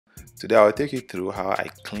Today I'll take you through how I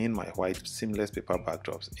clean my white seamless paper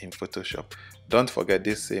backdrops in Photoshop. Don't forget,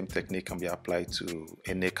 this same technique can be applied to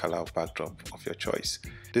any color backdrop of your choice.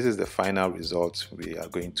 This is the final result we are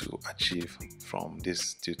going to achieve from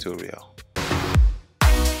this tutorial.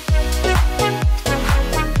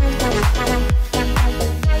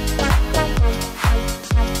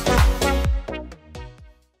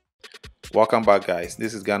 Welcome back, guys.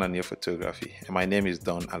 This is Ghana New Photography and my name is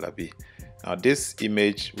Don Alabi. Now this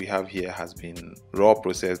image we have here has been raw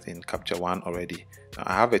processed in Capture One already. Now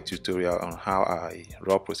I have a tutorial on how I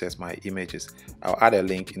raw process my images. I'll add a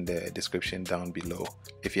link in the description down below.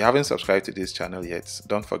 If you haven't subscribed to this channel yet,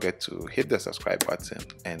 don't forget to hit the subscribe button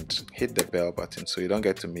and hit the bell button so you don't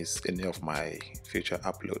get to miss any of my future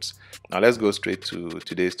uploads. Now let's go straight to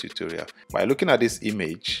today's tutorial. By looking at this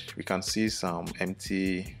image, we can see some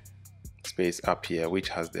empty space up here which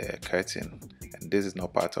has the curtain, and this is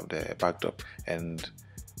not part of the backdrop. And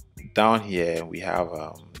down here we have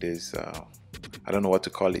this I don't know what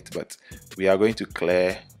to call it, but we are going to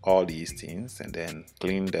clear all these things and then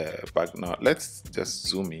clean the back. Now let's just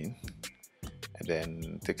zoom in and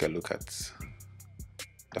then take a look at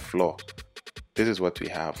the floor. This is what we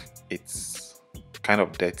have. It's kind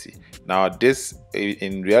of dirty. Now this,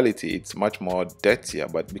 in reality, it's much more dirtier,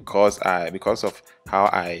 but because of how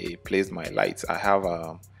I placed my lights, I have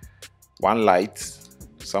one light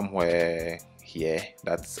somewhere here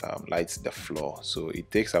that lights the floor, so it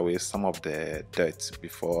takes away some of the dirt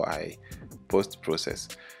before I post process.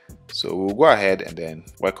 So we'll go ahead and then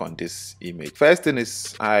work on this image. First thing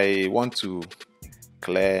is, I want to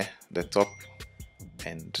clear the top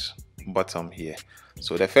and bottom here.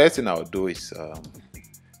 So the first thing I'll do is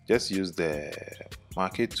just use the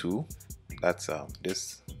marquee tool. That's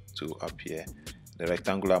this tool up here, the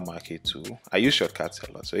rectangular marquee tool. I use shortcuts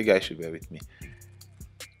a lot, so you guys should bear with me.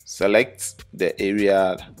 Select the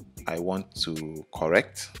area I want to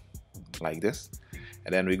correct like this,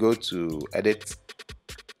 and then we go to edit,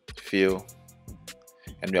 fill,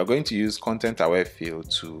 and we are going to use content aware fill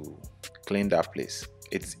to clean that place.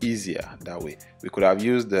 It's easier that way. We could have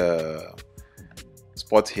used the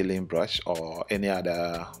spot healing brush or any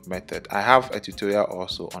other method. I have a tutorial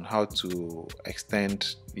also on how to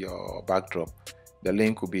extend your backdrop. The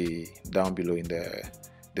link will be down below in the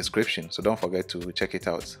description, so don't forget to check it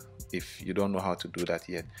out if you don't know how to do that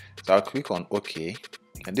yet. So I'll click on OK,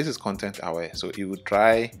 and this is content aware, so it will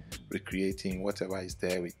try recreating whatever is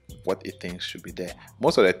there with what it thinks should be there.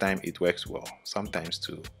 Most of the time it works well, sometimes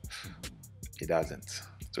too it doesn't.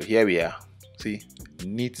 So here we are. See,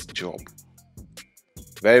 neat job,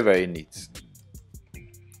 very neat.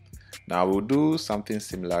 Now we'll do something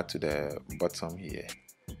similar to the bottom here,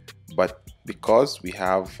 but because we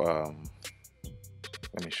have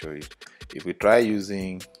let me show you. If we try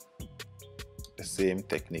using the same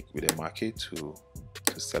technique with the marquee tool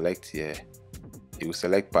to select here, it will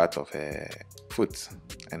select part of her foot,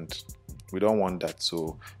 and we don't want that,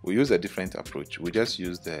 so we use a different approach. We just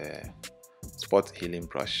use the spot healing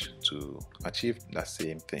brush to achieve that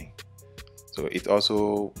same thing. So it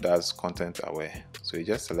also does content aware, so you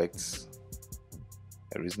just select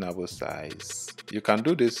a reasonable size. You can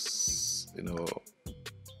do this, you know,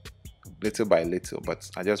 little by little, but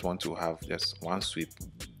I just want to have just one sweep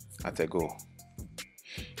at a go.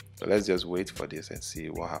 So let's just wait for this and see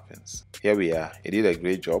what happens. Here we are. It did a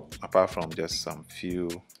great job, apart from just some few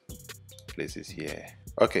places here.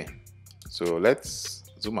 Okay, so let's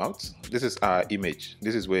zoom out. This is our image.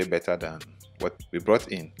 This is way better than what we brought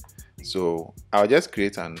in. So I'll just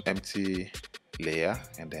create an empty layer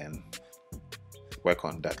and then work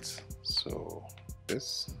on that. So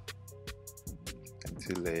this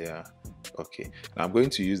empty layer. Okay, now I'm going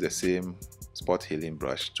to use the same spot healing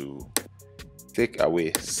brush to take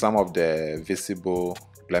away some of the visible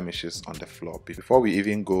blemishes on the floor before we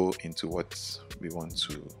even go into what we want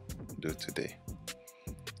to do today.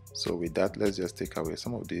 So with that, let's just take away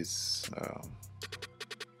some of these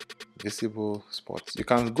visible spots. You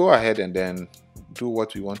can go ahead and then do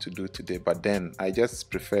what we want to do today, but then I just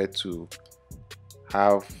prefer to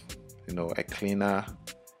have, you know, a cleaner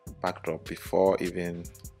backdrop before even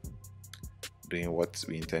doing what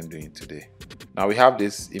we intend doing today. Now we have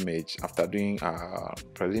this image after doing our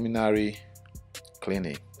preliminary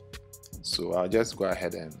cleaning, so I'll just go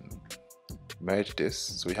ahead and merge this.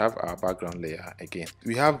 So we have our background layer again.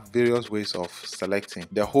 We have various ways of selecting.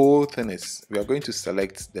 The whole thing is, we are going to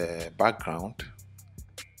select the background,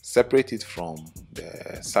 separate it from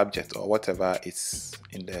the subject or whatever is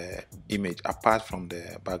in the image apart from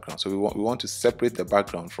the background. So we want to separate the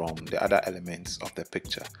background from the other elements of the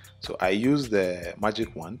picture. So I use the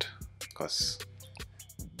magic wand because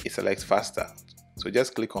it selects faster. So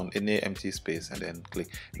just click on any empty space and then click.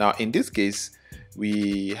 Now in this case,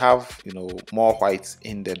 we have more whites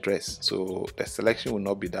in the dress, so the selection will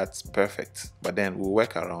not be that perfect, but then we'll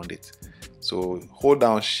work around it. So hold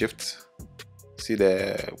down Shift, see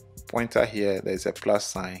the pointer here, there's a plus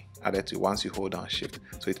sign added to once you hold down Shift.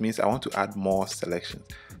 So it means I want to add more selections.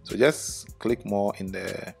 So just click more in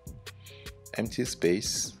the empty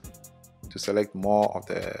space to select more of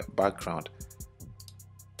the background.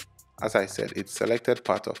 As I said, it's selected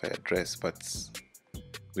part of a dress, but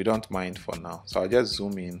we don't mind for now. So I'll just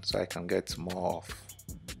zoom in so I can get more of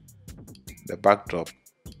the backdrop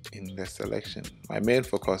in the selection. My main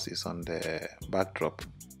focus is on the backdrop.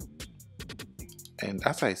 And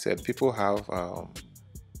as I said, people have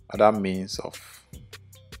other means of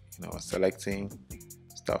selecting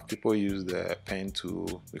stuff. People use the pen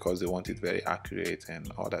tool because they want it very accurate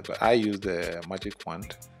and all that, but I use the magic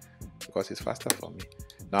wand because it's faster for me.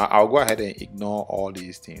 Now I'll go ahead and ignore all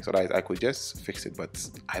these things so that I could just fix it, but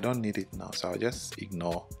I don't need it now, so I'll just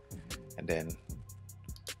ignore and then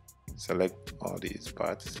select all these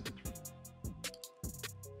parts.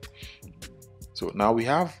 So now we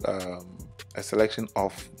have a selection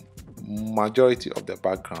of majority of the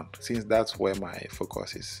background, since that's where my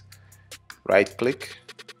focus is. Right click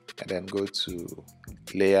and then go to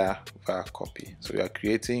layer var copy. So we are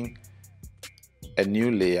creating a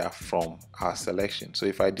new layer from our selection. So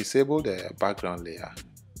if I disable the background layer,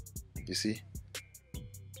 you see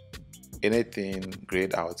anything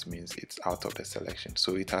grayed out means it's out of the selection.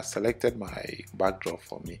 So it has selected my backdrop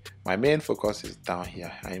for me. My main focus is down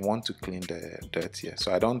here. I want to clean the dirt here,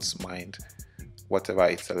 so I don't mind whatever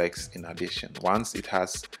it selects in addition. Once it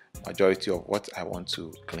has majority of what I want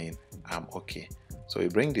to clean, I'm okay. So we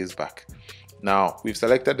bring this back. Now we've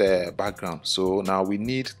selected the background, so now we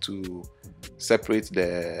need to separate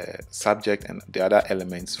the subject and the other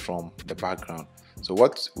elements from the background. So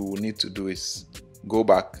what we will need to do is go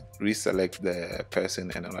back, reselect the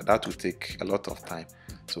person, and that will take a lot of time.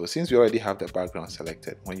 So since we already have the background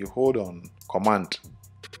selected, when you hold on Command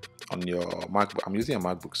on your MacBook, I'm using a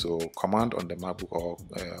MacBook, so Command on the MacBook or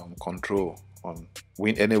Control on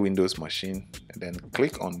any Windows machine, and then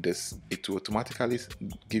click on this, it will automatically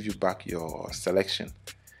give you back your selection.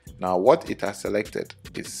 Now what it has selected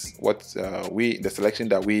is what the selection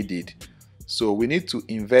that we did. So we need to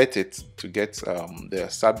invert it to get the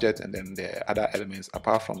subject and then the other elements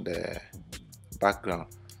apart from the background.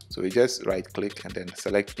 So we just right click and then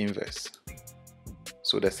select inverse.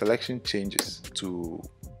 So the selection changes to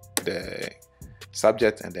the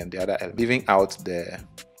subject and then the other element, leaving out the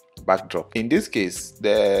backdrop. In this case,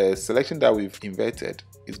 the selection that we've inverted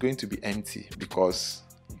is going to be empty because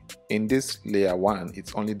in this layer 1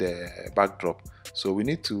 it's only the backdrop. So we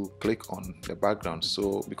need to click on the background,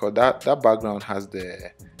 so because that background has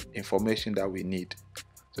the information that we need.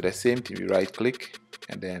 So the same thing, we right click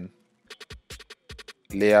and then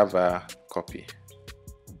layer var copy.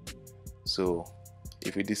 So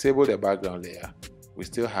if we disable the background layer, we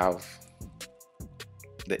still have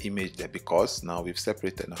the image there because now we've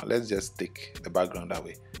separated. Now let's just take the background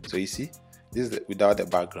away. So you see, this is without the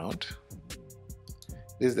background.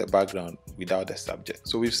 This is the background without the subject.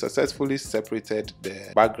 So we've successfully separated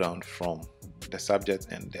the background from the subject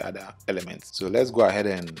and the other elements. So let's go ahead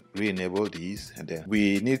and re-enable these, and then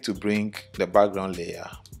we need to bring the background layer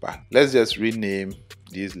back. Let's just rename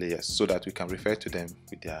these layers so that we can refer to them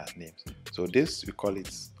with their names. So this, we call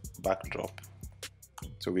it backdrop.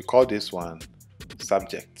 So we call this one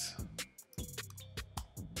subject.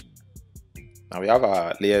 Now we have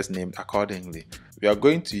our layers named accordingly. We are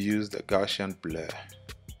going to use the Gaussian blur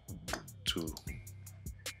to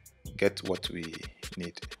get what we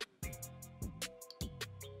need.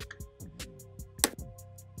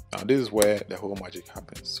 Now this is where the whole magic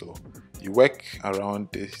happens. So you work around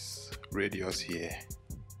this radius here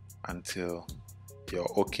until you're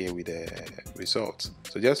okay with the results.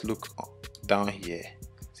 So just look down here.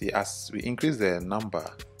 See, as we increase the number,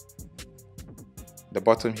 the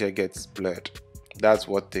bottom here gets blurred. That's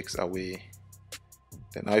what takes away.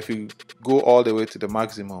 Then now if you go all the way to the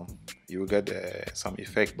maximum, you will get some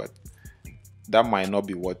effect, but that might not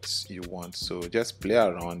be what you want. So just play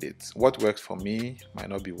around it. What works for me might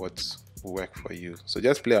not be what will work for you. So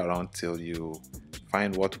just play around till you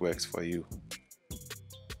find what works for you,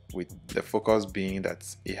 with the focus being that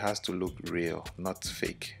it has to look real, not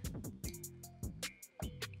fake.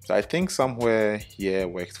 So I think somewhere here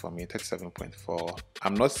works for me, 37.4.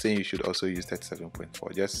 I'm not saying you should also use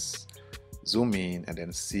 37.4. Just zoom in and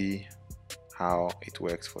then see how it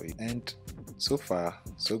works for you. And so far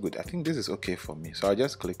so good. I think this is okay for me, so I'll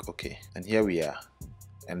just click OK, and here we are.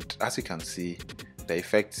 And as you can see, the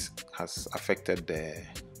effect has affected the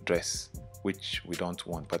dress, which we don't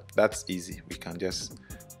want, but that's easy. We can just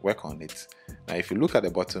work on it. Now if you look at the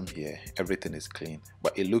bottom here, everything is clean,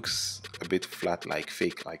 but it looks a bit flat, like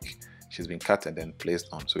fake, like she's been cut and then placed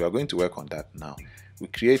on. So we are going to work on that now. We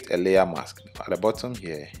create a layer mask. At the bottom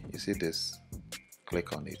here, you see this,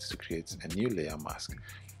 click on it to create a new layer mask.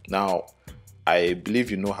 Now I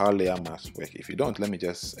believe you know how layer masks work. If you don't, let me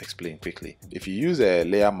just explain quickly. If you use a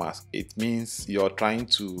layer mask, it means you're trying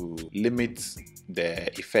to limit the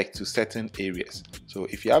effect to certain areas. So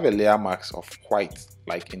if you have a layer mask of white,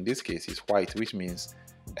 like in this case it's white, which means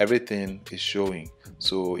everything is showing.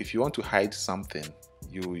 So if you want to hide something,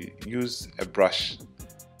 you use a brush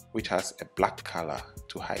which has a black color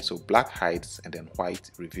to hide. So black hides and then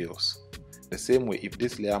white reveals. The same way, if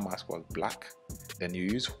this layer mask was black, then you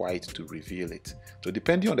use white to reveal it. So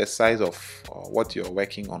depending on the size of what you're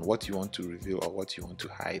working on, what you want to reveal or what you want to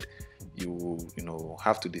hide, you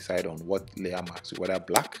have to decide on what layer mask, whether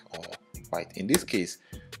black or white. In this case,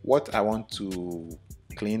 what I want to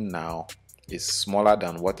clean now is smaller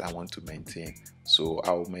than what I want to maintain. So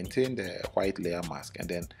I'll maintain the white layer mask and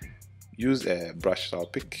then use a brush. So I'll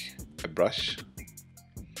pick a brush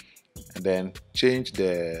and then change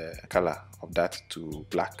the color of that to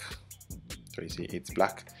black. So you see it's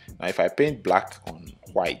black. Now if I paint black on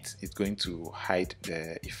white, it's going to hide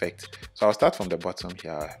the effect. So I'll start from the bottom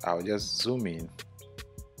here. I'll just zoom in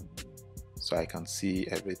so I can see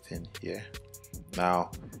everything here.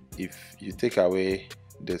 Now if you take away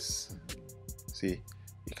this, see,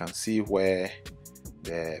 you can see where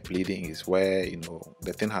the bleeding is, where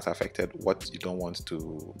the thing has affected what you don't want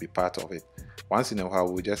to be part of it. Once in a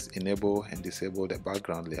while, we'll just enable and disable the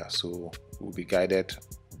background layer, so we'll be guided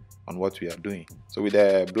on what we are doing. So with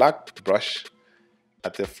a black brush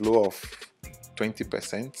at a flow of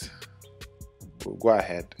 20%, we'll go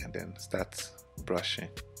ahead and then start brushing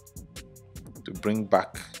to bring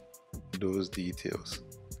back those details.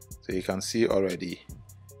 So you can see already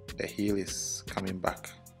the heel is coming back.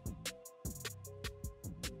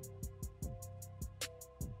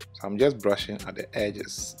 So I'm just brushing at the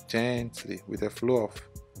edges gently with a flow of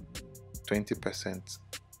 20%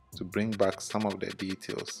 to bring back some of the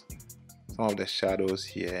details, some of the shadows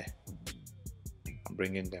here. I'm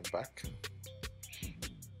bringing them back.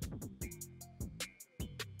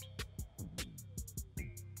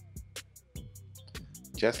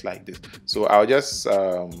 Just like this. So I'll just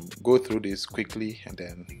go through this quickly and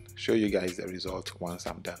then show you guys the result once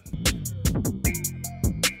I'm done.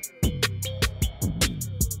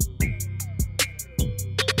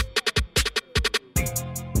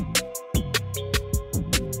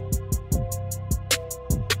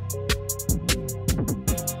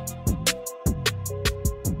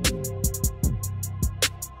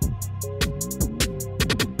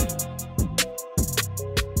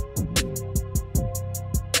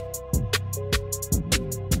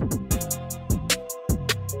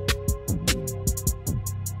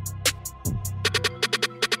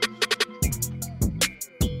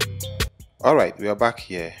 Alright, we are back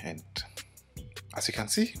here, and as you can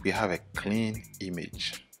see, we have a clean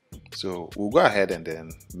image. So we'll go ahead and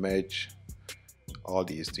then merge all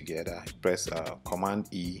these together. Press Command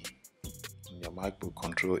E on your MacBook,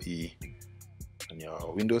 Control E on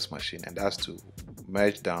your Windows machine, and that's to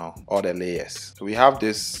merge down all the layers. So we have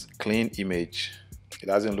this clean image. It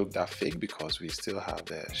doesn't look that fake because we still have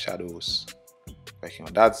the shadows working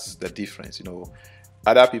on. That's the difference,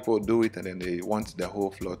 Other people do it and then they want the whole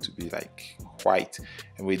floor to be like white.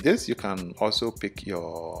 And with this, you can also pick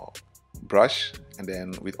your brush and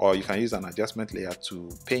then or you can use an adjustment layer to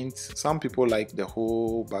paint. Some people like the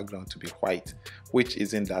whole background to be white, which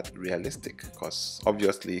isn't that realistic because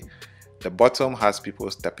obviously the bottom has people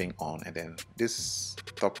stepping on and then this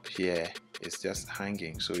top here is just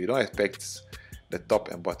hanging. So you don't expect the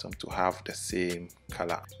top and bottom to have the same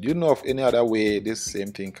color. Do you know of any other way this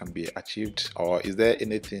same thing can be achieved, or is there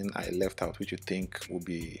anything I left out which you think would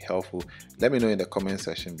be helpful? Let me know in the comment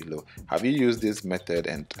section below. Have you used this method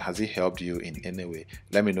and has it helped you in any way?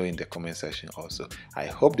 Let me know in the comment section also. I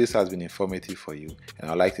hope this has been informative for you,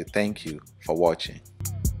 and I'd like to thank you for watching.